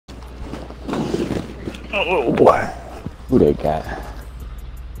Oh boy. Who they got?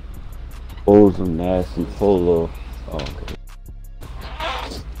 Ozum, Nasty, Polo. Oh, okay.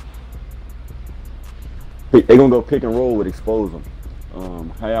 They gonna go pick and roll with Expose Them.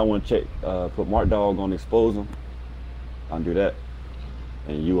 How y'all wanna check? Put Mark Dog on Expose Them. I'll do that.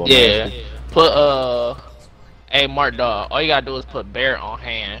 And you on Nasty. Put hey Mark Dog. All you gotta do is put Bear on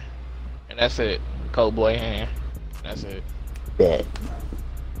hand. And that's it. Cold Boy hand. That's it. Bet.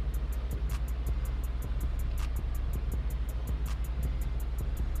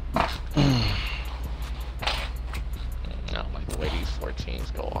 I don't like the way these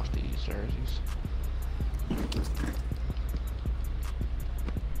 14s go off these jerseys.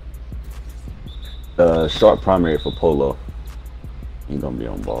 Short primary for Polo. He gonna be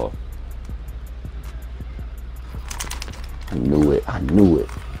on ball. I knew it. I knew it.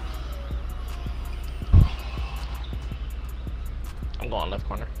 I'm going left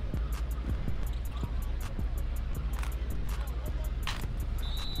corner.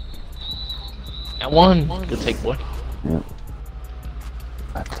 Got one. Good take, boy. Yep.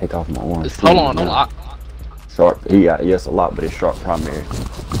 I take off my orange. Hold on a lot. Sharp. He got yes a lot, but it's short primary.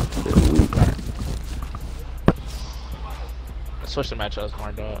 Switch the matchups,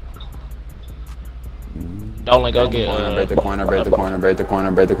 Mark Dog. Don't let go get. Break the corner. Break the corner. Break the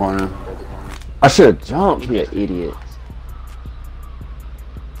corner. Break the corner. I should have jumped. He an idiot.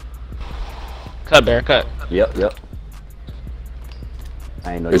 Cut, Bear. Cut. Yep. Yep.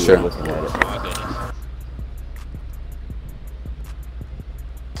 I ain't know you were looking at it.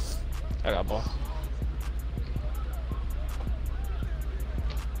 I got ball.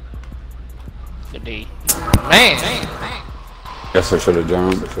 Good D. Man. Guess I should have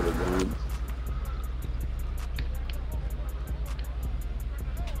jumped.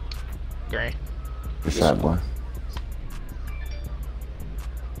 Green. Good shot, boy.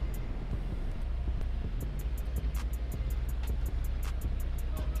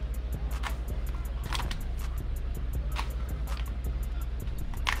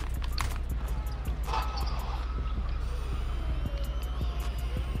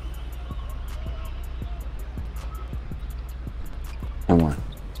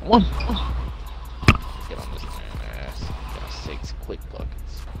 One. Get on this man ass. Got 6 quick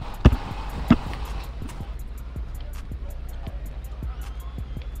buckets.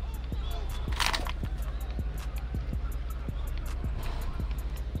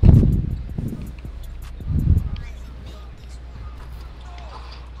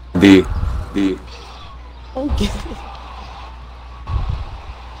 D. Okay.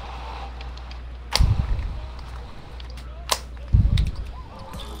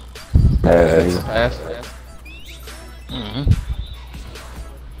 Pass.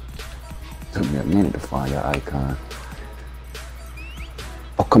 Took me a minute to find your icon.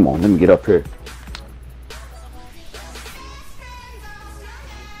 Oh, come on, let me get up here.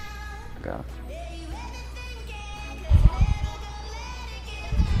 I got it.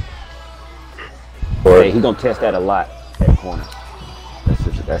 Hey, he gonna test that a lot, that corner.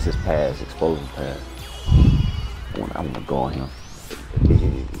 That's his pass, exposing pass. I wanna go on him.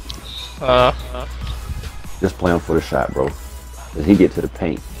 Just play him for the shot, bro. If he get to the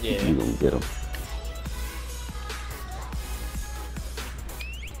paint, you gonna get him.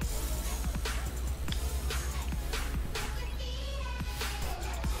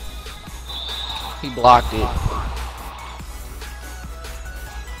 He blocked it.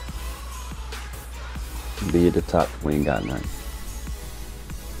 Be at the top, we ain't got nothing.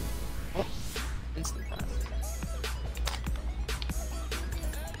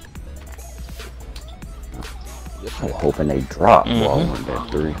 I'm hoping they drop ball on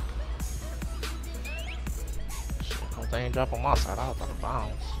that 3. If they ain't drop on my side, I was out of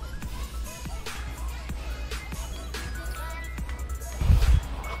bounds.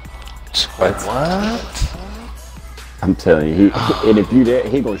 What? I'm telling you, and if you there,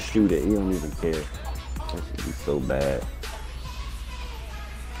 he gonna shoot it. He don't even care. That should be so bad.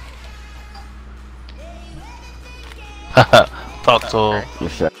 Talk to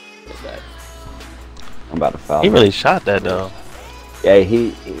him. I'm about to foul. He really shot that though. Yeah,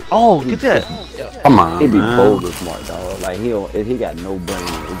 he oh, get that. Come on, he be bogus smart, dog. Like if he got no brain,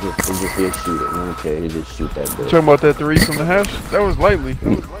 it just he'll shoot it. He don't care. He just shoot that bitch. Talking about that 3 from the hash? That was lightly.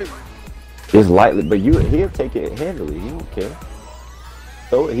 It's lightly, but he'll take it heavily. He don't care.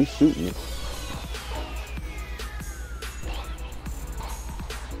 So he's shooting it.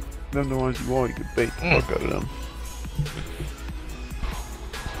 Them the ones you want, you can bait the fuck out of them.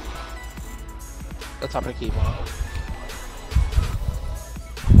 That's top of the keyboard.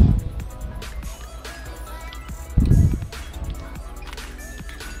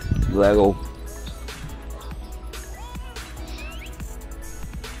 Lego.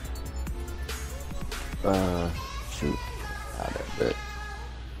 Shoot. Not that bad.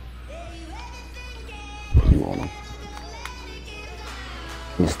 You want him?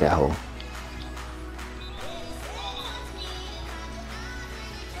 Miss that hole.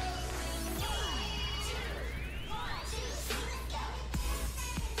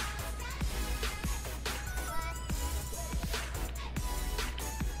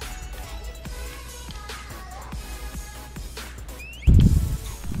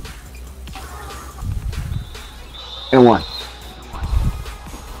 And one.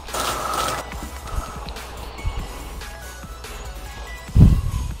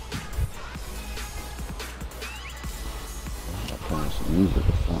 I'm playing some music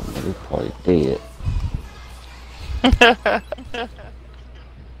or something, but this party dead.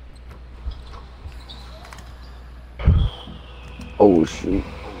 Oh shoot.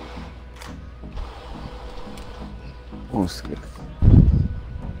 Oh skip.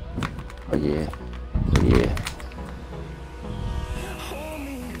 Oh yeah. Oh yeah.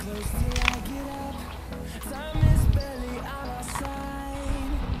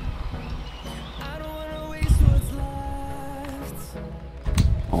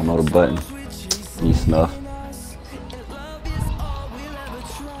 I don't know the button. Need snuff.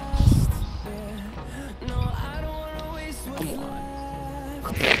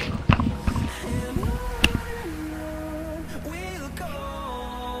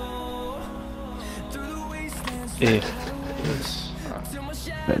 Yeah.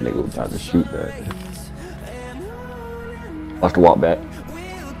 That nigga was about to shoot that. Watch the walk back.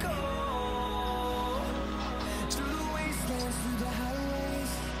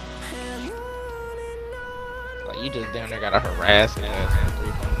 Like you just down there gotta harass and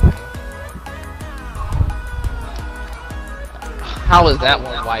how is that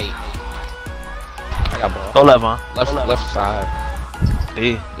one white? I got ball. Go left, man. Left side.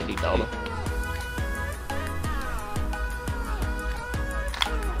 Yeah. Did he know?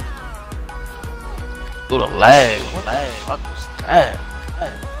 Ooh, the lag. What the fuck was that?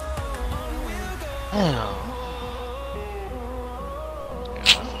 Damn.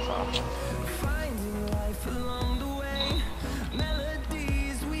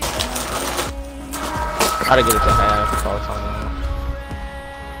 Gotta get it to half. That's all it's on.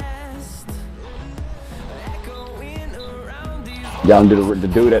 Y'all do the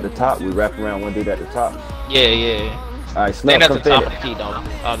dude at the top. We wrap around one dude at the top. Yeah, yeah. All right, Stand Snuff, at the come top of fit the key, though.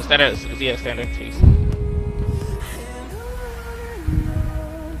 The standard, yeah, standard piece.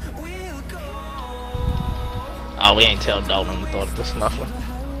 Oh, we ain't tell Dolan we thought it was Snuffler.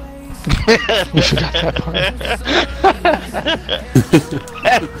 You forgot that part.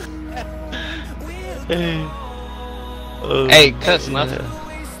 Hey, cut Snuffler.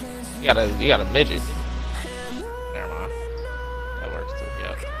 You got a midget. Never mind. That works too.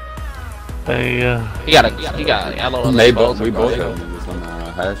 Yeah. Hey, He got a yellow. We both have niggas on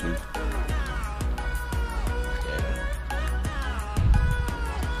hashing.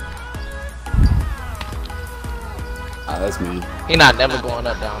 Ah, that's me. He not never going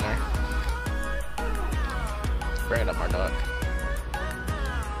up down there. Bring it up, our dog.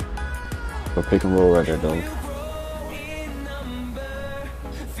 Go pick and roll right there, though.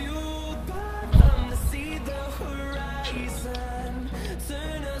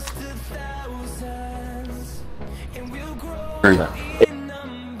 Bring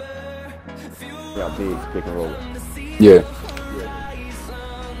Yeah, big pick and roll. Yeah.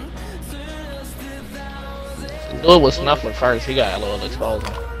 Do it with Snuffler first. He got a little exposure.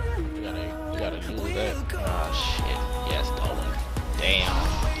 You gotta do that. Oh shit. Yes, Dolan. Damn.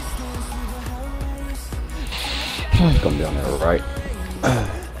 Come down there, right?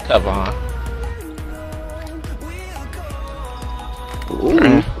 Come on.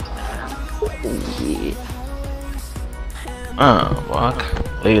 Ooh. boy, I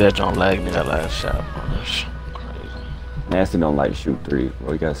can't believe that don't lag me that last shot, bro. That's crazy. Nasty don't like to shoot threes,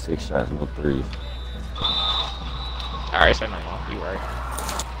 bro. He got 6 shots, no threes. Alright, say no more. You right.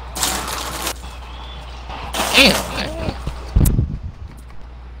 Damn, man.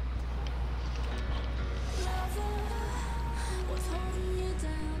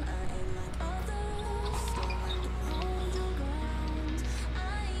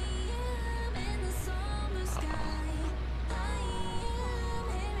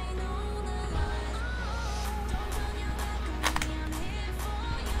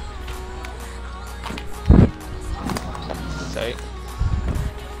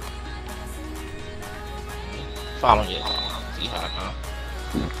 Follow me. See how now.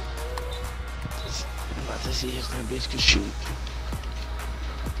 I'm about to see if that bitch can shoot.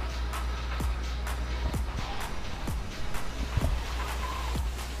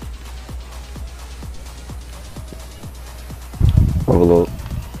 Overload.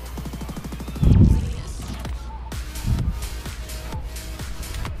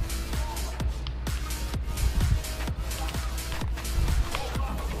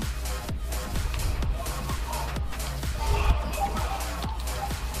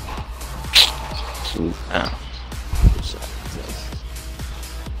 Yeah.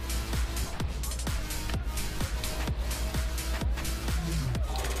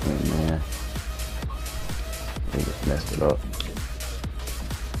 Man. They just messed it up.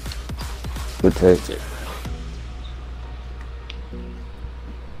 Good take.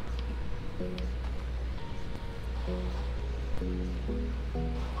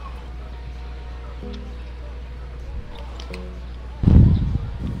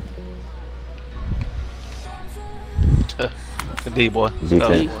 Good D, boy.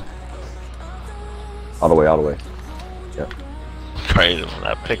 Z10. All the way, all the way. Yep. Crazy when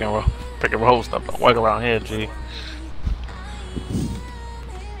that pick and roll stuff don't work around here, G.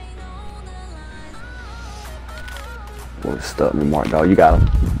 Boy, stuck me, Mark, dog. You got him.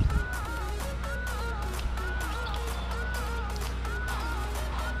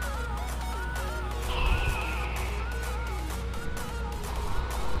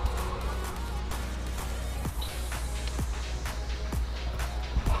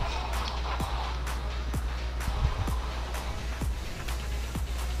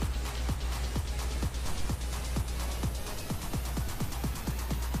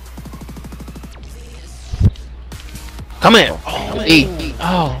 Come in. Oh, E.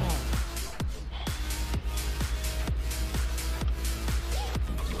 Oh.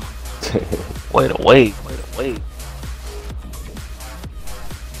 Way to wait. Way to wait.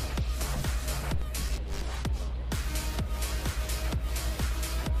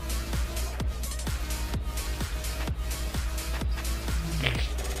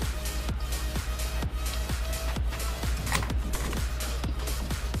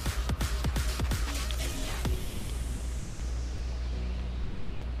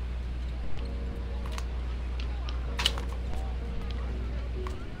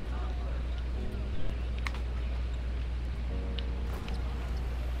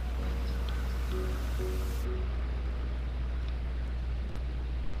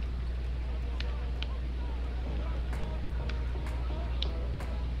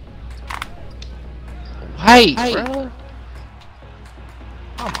 Hey, bro.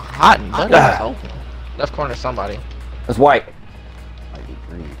 I'm hot and butter. Left corner, somebody. That's white. Might be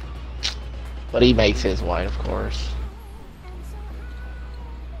green. But he makes his white, of course.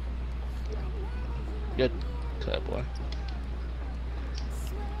 Good cut, boy.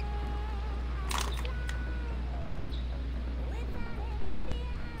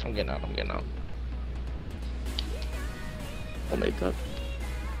 I'm getting out, I'm getting out. I'll make that.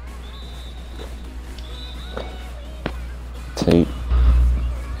 Tape.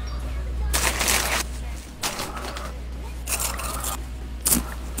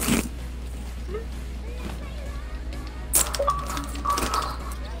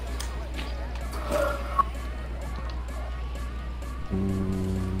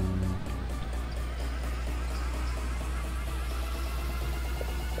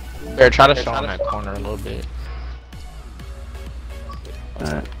 Better try to show him that corner a little bit.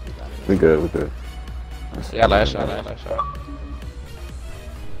 Alright. We good, we good. Yeah, last shot, last shot.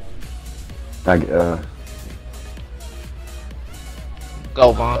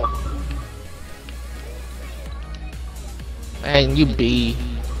 Go, Vaughn. Man, you B.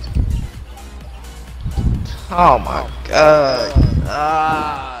 Oh my god.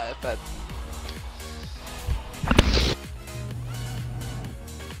 Ah, that.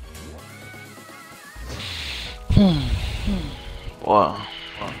 Wow.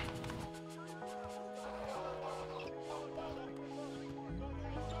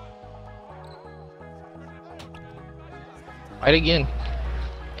 Fight again.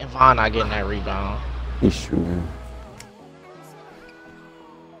 And Vaughn not getting that rebound. He's shooting.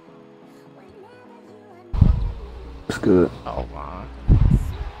 It's good. Oh, Vaughn.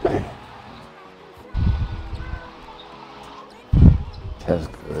 That's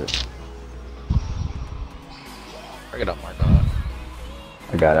good. Bring it up, my god.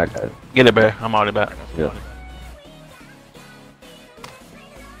 I got it. Get it, Bear. I'm already back. Yeah.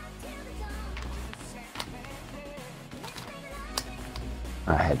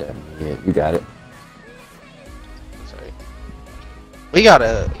 I had that. Yeah, you got it. Sorry. We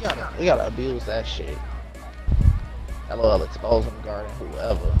gotta abuse that shit. LOL expose him, guarding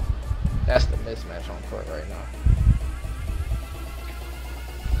whoever. That's the mismatch on court right now.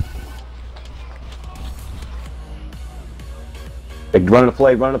 Hey, run the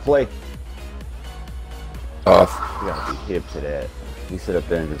play, run the play. Off. You gotta be hip to that. he sit up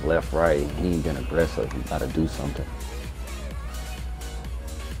there and just left, right. He ain't getting aggressive. He gotta do something.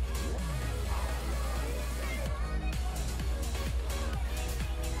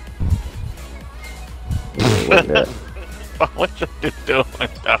 Like that. What you doing,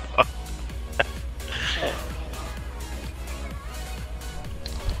 dog?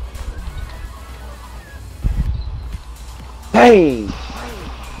 Hey!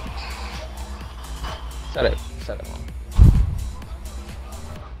 Set it on.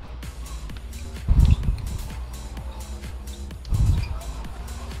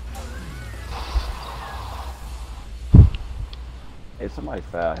 Hey, somebody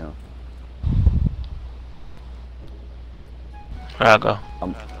foul him. I'll go.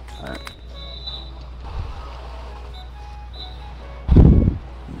 Alright.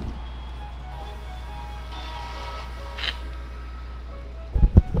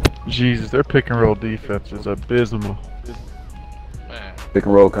 Jesus, their pick and roll defense is abysmal. Man. Pick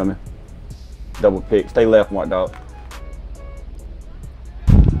and roll coming. Double pick. Stay left, Mark dog.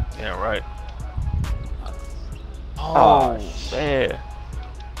 Yeah, right. Oh, Man.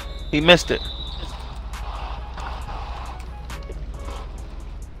 He missed it.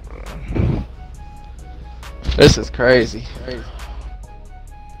 This is crazy.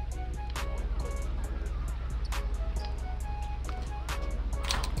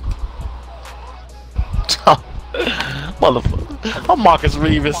 Motherfucker. I'm Marcus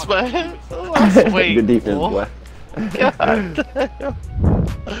Reeves, man. Wait, good defense, boy. God damn.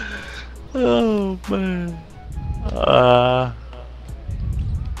 Oh, man.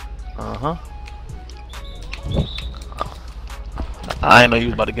 Uh-huh. I ain't know you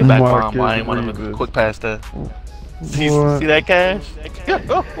was about to get back on. I ain't want to quick pass that. See that cash?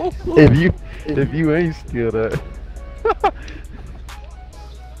 If you ain't steal that.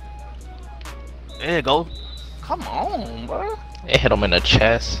 There you go. Come on, bro. It hit him in the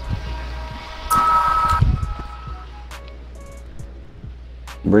chest.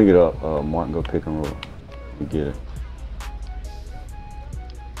 Bring it up, Martin. Go pick and roll. You get it.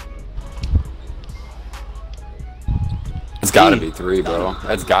 It's gotta be 3, bro.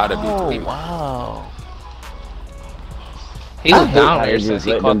 That's gotta be 3. Oh, wow. He was down there since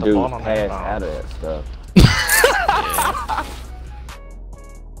he let caught them the ball dudes on pass that out of that stuff.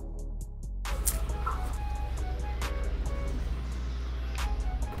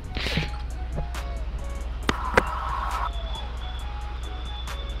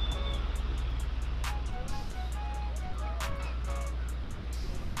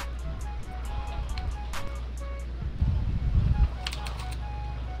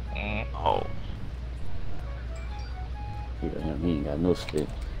 Oh. He ain't got no spit.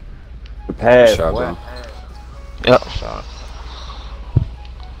 The pass, Shot, boy. bro. Yep. shot.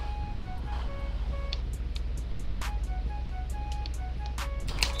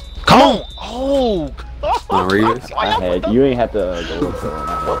 Come on. Oh. On Reeves. You ain't have to go up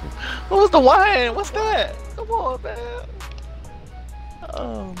there. What was the wine? What's that? Come on, man.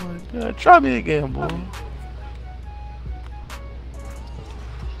 Oh my God. Try me again, boy.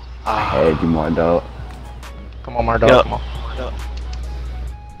 I had you, Mark dog. Come on, Murda. Yep. Come on.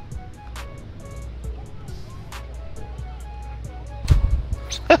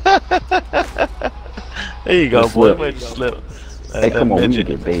 There you go, Just boy. slip. Wait, just slip. Hey, come on, we need midget.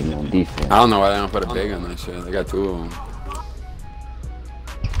 to get baby on defense. I don't know why they don't put a big on that shit. They got 2 of them.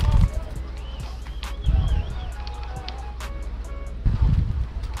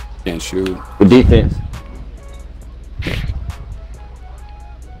 Can't shoot. With defense.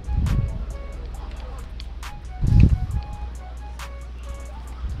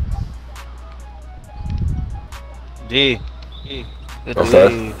 D. Good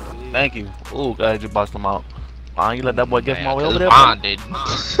Okay. D. Thank you. Ooh, God, you boxed him out. You let that boy get from all the way over there? Bonded.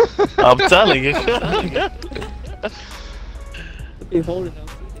 I'm telling you.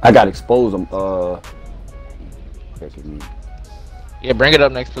 I got exposed him. Yeah, bring it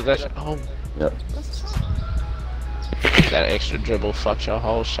up next possession. Oh, Yep. that extra dribble fucked your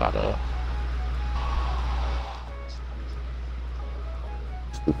whole shot up.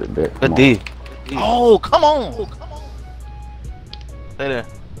 Stupid bit. Good D. Oh, come on. Stay there.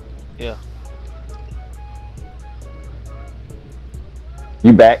 Yeah.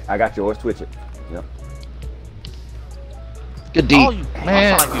 You back? I got yours. Twitch it. Yep. Good D. Oh, you,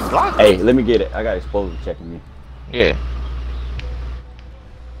 man. I sound like you blocked. Hey, let me get it. I got exposed checking me. Yeah.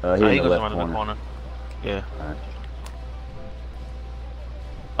 He He in the goes left running the corner. corner. Yeah. Alright.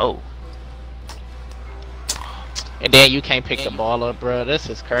 Oh. And then you can't pick the ball up, bro. This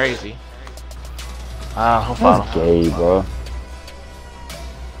is crazy. I'm following. That's gay, bro.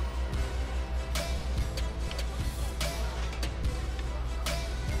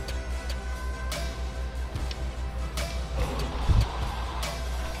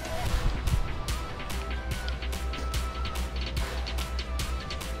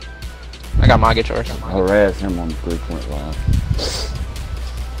 got mine, get yours. Harass him on the 3-point line.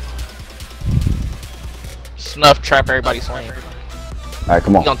 Snuff, trap, everybody swing. Alright,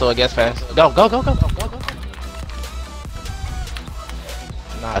 come on. You gonna throw a guess fast. Go.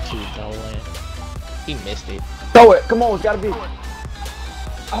 Not you, Dolan. He missed it. Throw it! Come on, it's gotta be.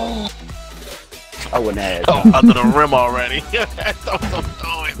 Oh. I wouldn't have. Oh, under the rim already. Throw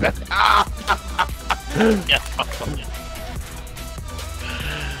it.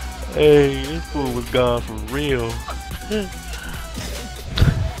 Hey, this fool was gone for real.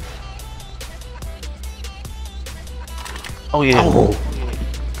 Oh yeah. Oh.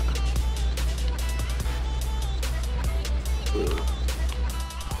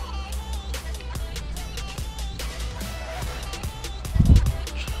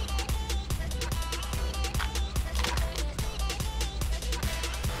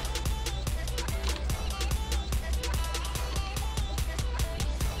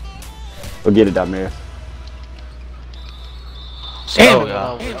 Forget it, Damir. Damn,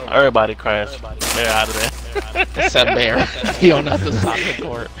 y'all. Everybody crashed. They're out of there. Except Bear. He on the other side of the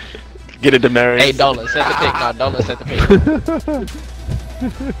court. Get it, Demarius. Hey, Dolan, set the pick. No, Dolan, set the pick.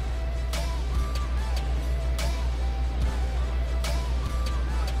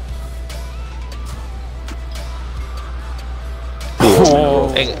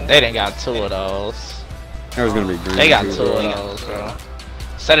 Oh. They didn't got 2 of those. There was gonna be green. They got 2 of those, bro.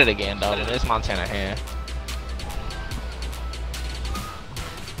 Set it again, Dolan. It's Montana hand.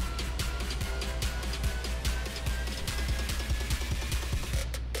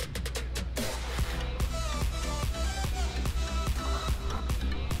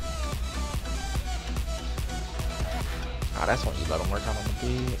 Oh, that's when you let them work out on the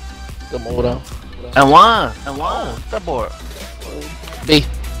beat. Good move though. And one. That board. B.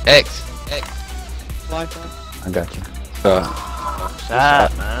 X. I got you.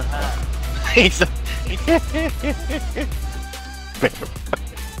 Shot, man.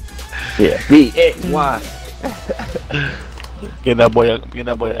 Yeah. B X Y. Get that boy an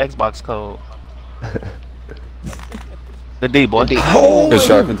Xbox code. The D boy. D. Oh, Good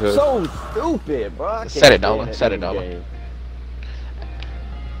shot into it. so stupid, bro. Set it, Dolan. Set it, Dolan.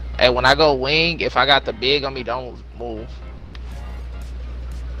 Hey, when I go wing, if I got the big on me, don't move.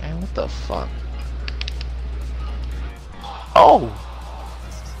 Man, what the fuck? Oh.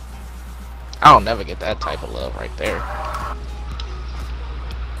 I don't never get that type of love right there.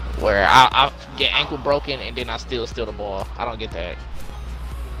 Where I get ankle broken and then I still steal the ball. I don't get that.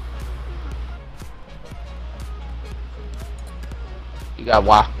 You got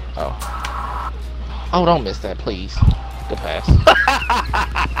Y. Oh. Oh, don't miss that, please. Good pass.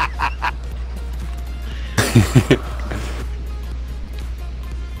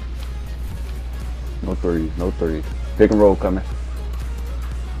 No threes, no threes. Pick and roll coming.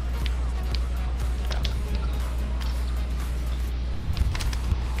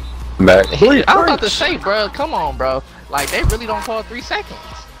 Back. I was about to say, bro, come on, bro. Like, they really don't call 3 seconds.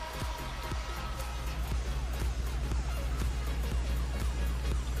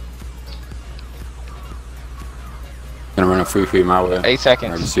 Gonna run a free feed my way. 8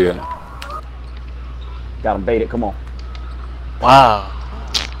 seconds. I can see it. Got him baited, come on. Wow.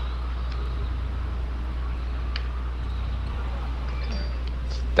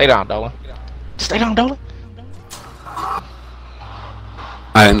 Stay down, Dolan. Stay down, Dolan.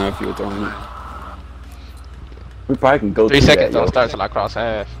 I didn't know if you were throwing it. We probably can go 3 through seconds that, don't yo. start till I cross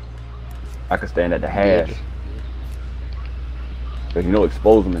half. I can stand at the hash. But you know,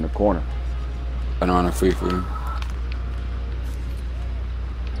 expose them in the corner. I don't want a free feed.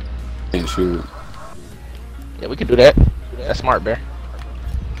 Can't shoot. Yeah, we can do that. That's smart, Bear.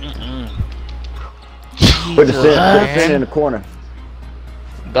 Put the center in the corner.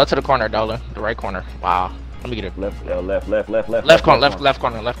 Go to the corner, Dolan. The right corner. Wow. Let me get it. Left corner, Left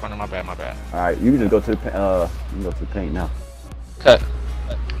corner. My bad. All right, you can just go to the you can go to the paint now. Cut.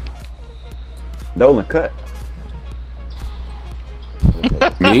 Dolan, cut.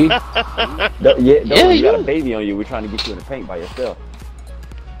 Me? Dolan, you got a baby on you. We're trying to get you in the paint by yourself.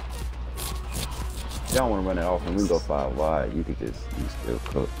 You don't want to run it off, and we go 5 wide. You could just still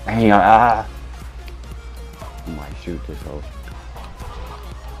cook. Hang on, you might shoot this hole.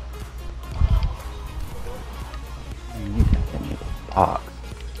 You got that nigga box.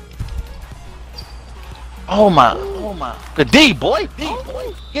 Oh my. The D boy.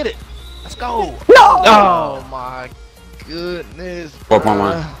 Get it. Let's go. No! Oh my goodness.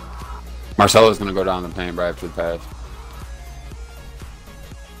 4.1. Marcelo's gonna go down the paint right after the pass.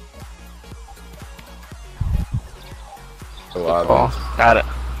 So obvious. Got it.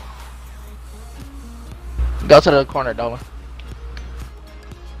 Go to the corner, Dolan.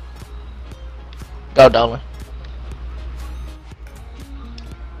 Go, Dolan.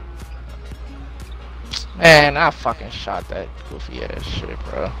 Man, I fucking shot that goofy ass shit,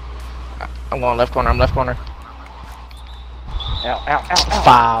 bro. I'm going left corner. I'm left corner. Ow, ow, ow,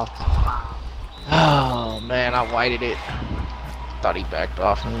 Foul. Oh man, I whited it. Thought he backed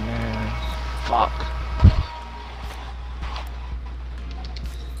off me, man. Fuck.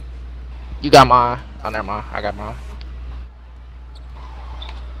 You got mine. Oh, never mind. I got mine.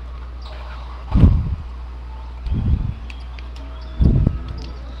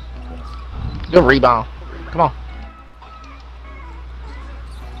 Good rebound. Come on.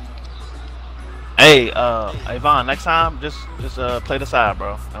 Hey, Avon, next time, just play the side,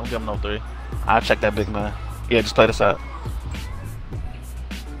 bro. Don't give him no 3. I'll check that big man. Yeah, just play the side.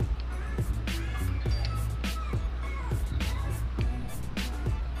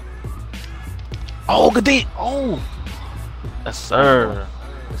 Oh, good D. Oh. Yes, sir.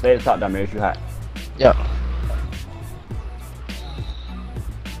 Stay at the top down there, you hot. Yep.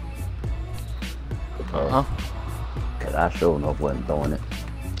 Uh-huh. Cause I sure enough wasn't throwing it.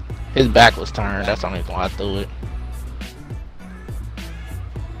 His back was turned. That's the only reason why I threw it.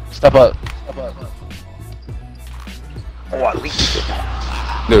 Step up. Step up. Oh, at least.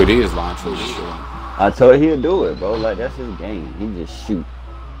 Dude, he is launching this shit. I told you he'll do it, bro. Like, that's his game. He just shoot.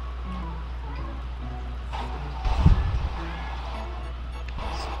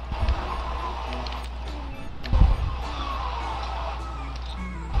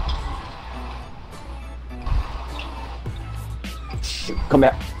 Shoot. Come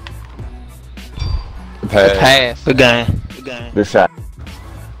back. Good pass. Good game. Good game. Good shot.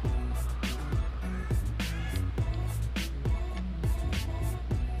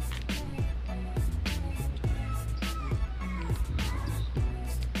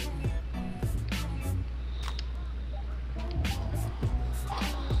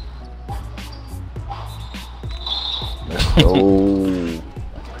 Let's go.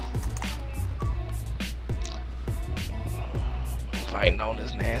 Fighting on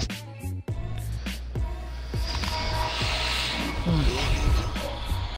this nasty.